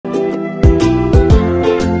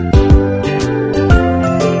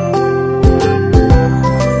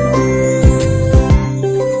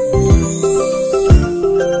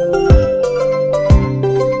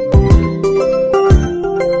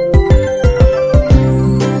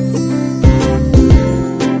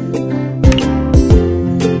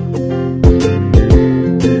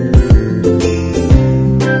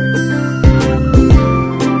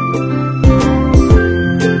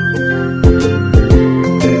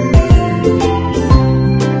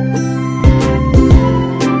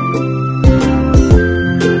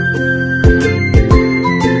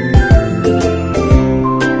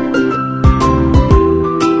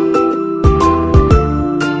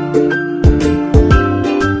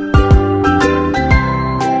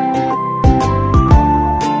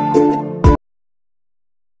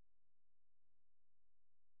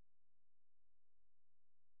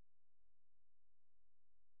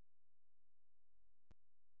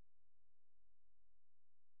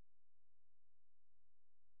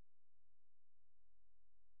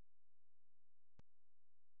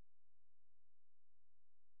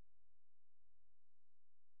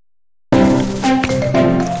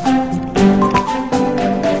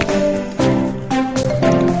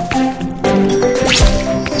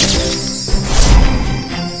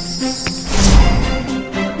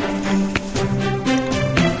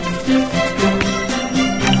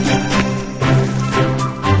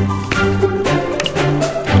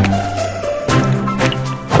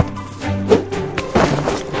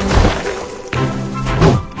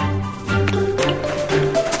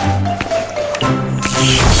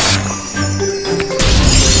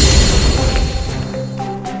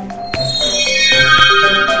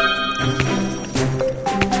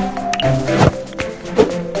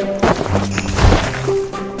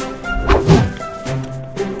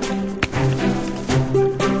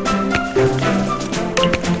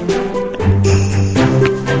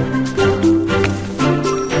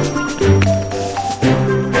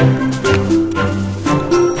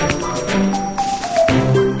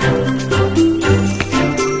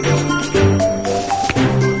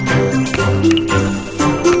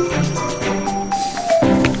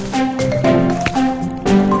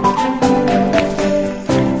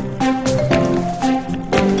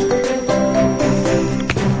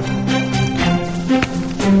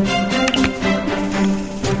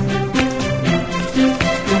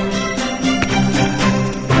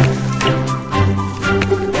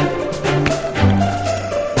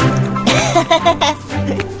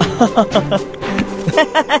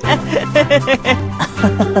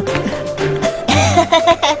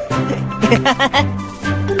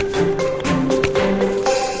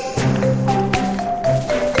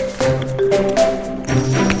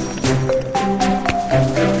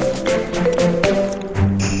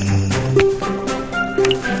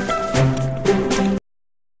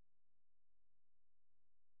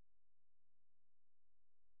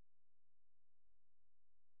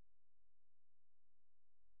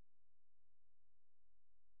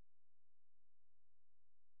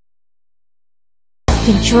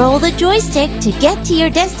Control the joystick to get to your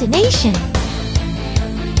destination.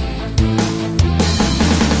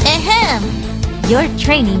 Ahem! Your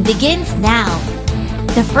training begins now.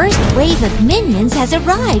 The first wave of minions has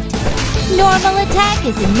arrived. Normal attack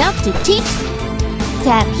is enough to teach.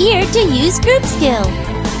 Tap here to use group skill.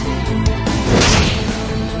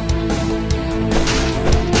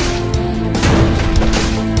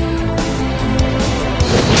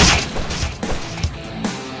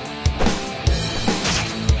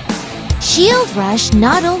 Shield Rush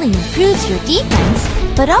not only improves your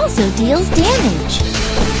defense, but also deals damage.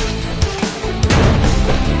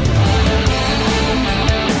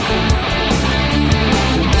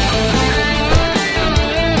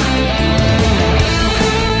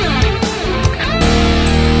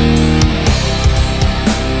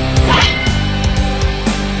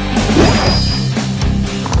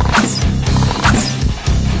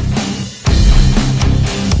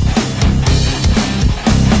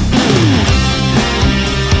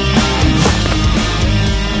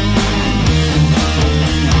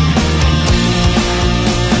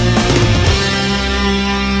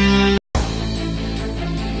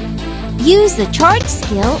 Use the charge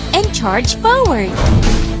skill and charge forward.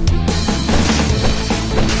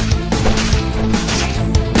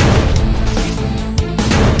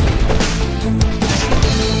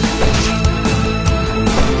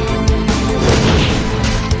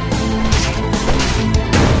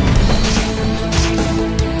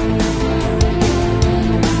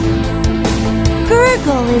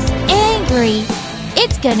 Gurgle is angry.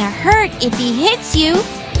 It's gonna hurt if he hits you.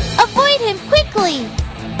 Avoid him quickly.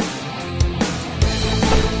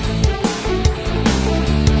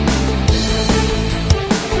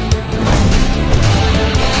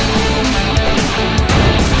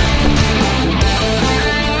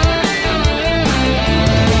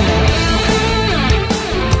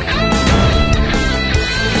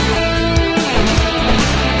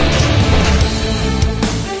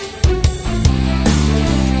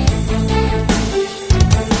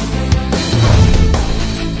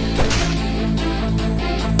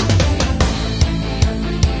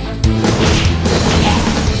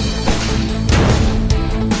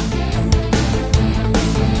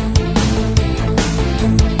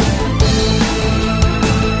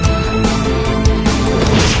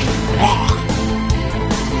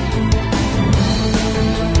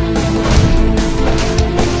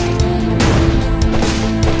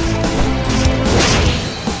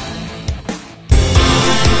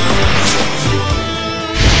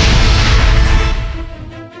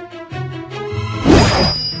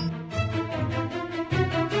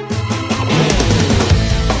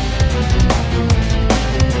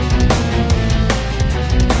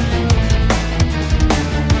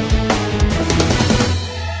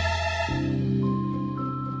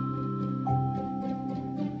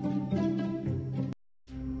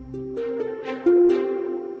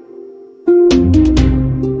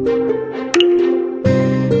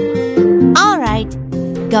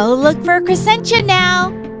 Go look for Crescentia now!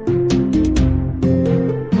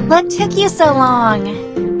 What took you so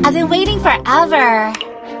long? I've been waiting forever.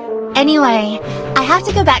 Anyway, I have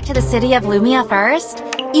to go back to the city of Lumia first.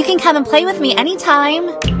 You can come and play with me anytime.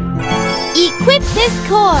 Equip this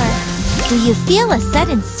core! Do you feel a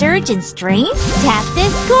sudden surge in strength? Tap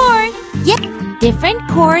this core! Yep, different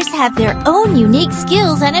cores have their own unique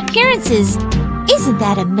skills and appearances. Isn't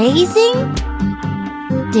that amazing?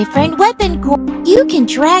 Different weapon cores. You can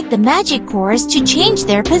drag the magic cores to change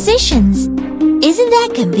their positions. Isn't that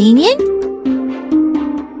convenient?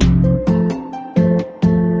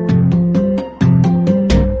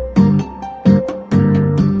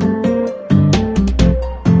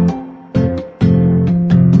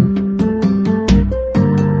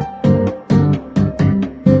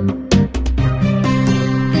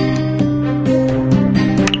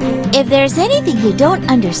 If there's anything you don't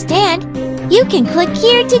understand, you can click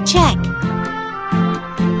here to check.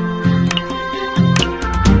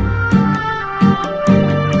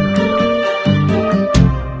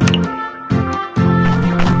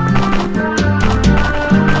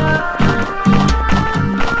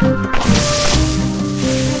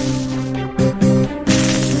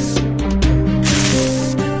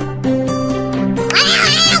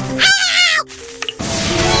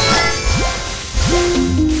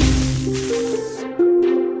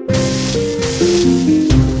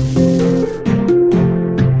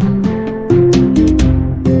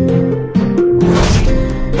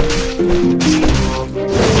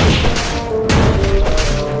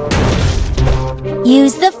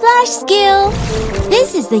 Lush skill.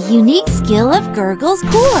 This is the unique skill of Gurgle's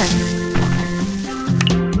core.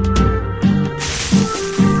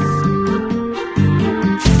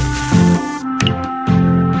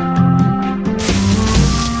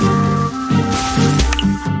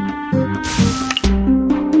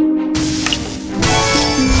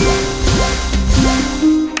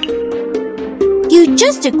 You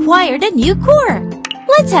just acquired a new core.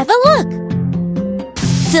 Let's have a look.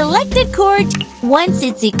 Selected core. Once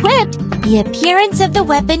it's equipped, the appearance of the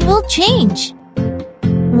weapon will change.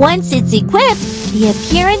 Once it's equipped, the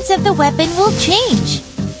appearance of the weapon will change.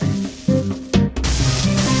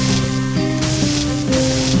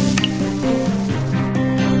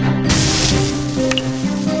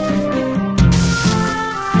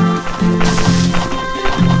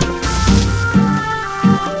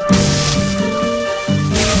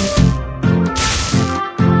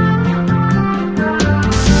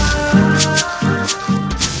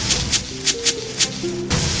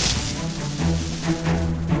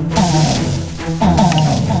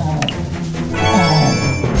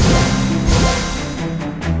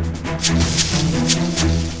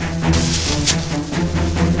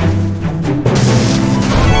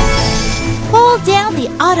 Hold down the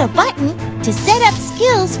auto button to set up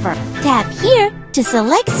skills for. Tap here to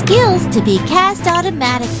select skills to be cast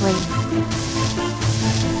automatically.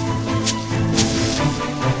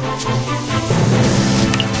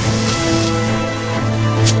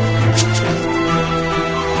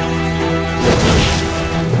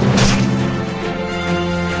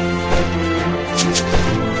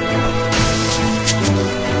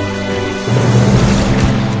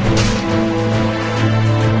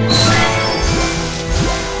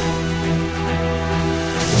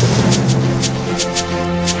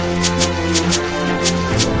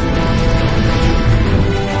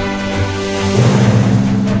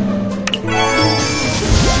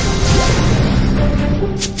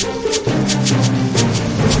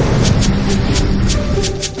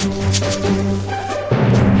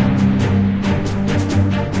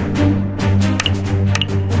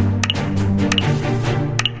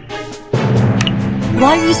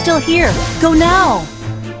 Why are you still here? Go now!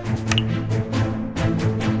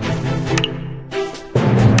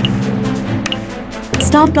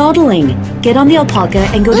 Stop dawdling. Get on the alpaca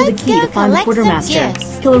and go to the Let's key go to find the collect some quartermaster.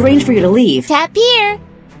 gifts. He'll arrange for you to leave. Tap here.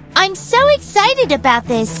 I'm so excited about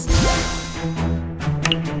this.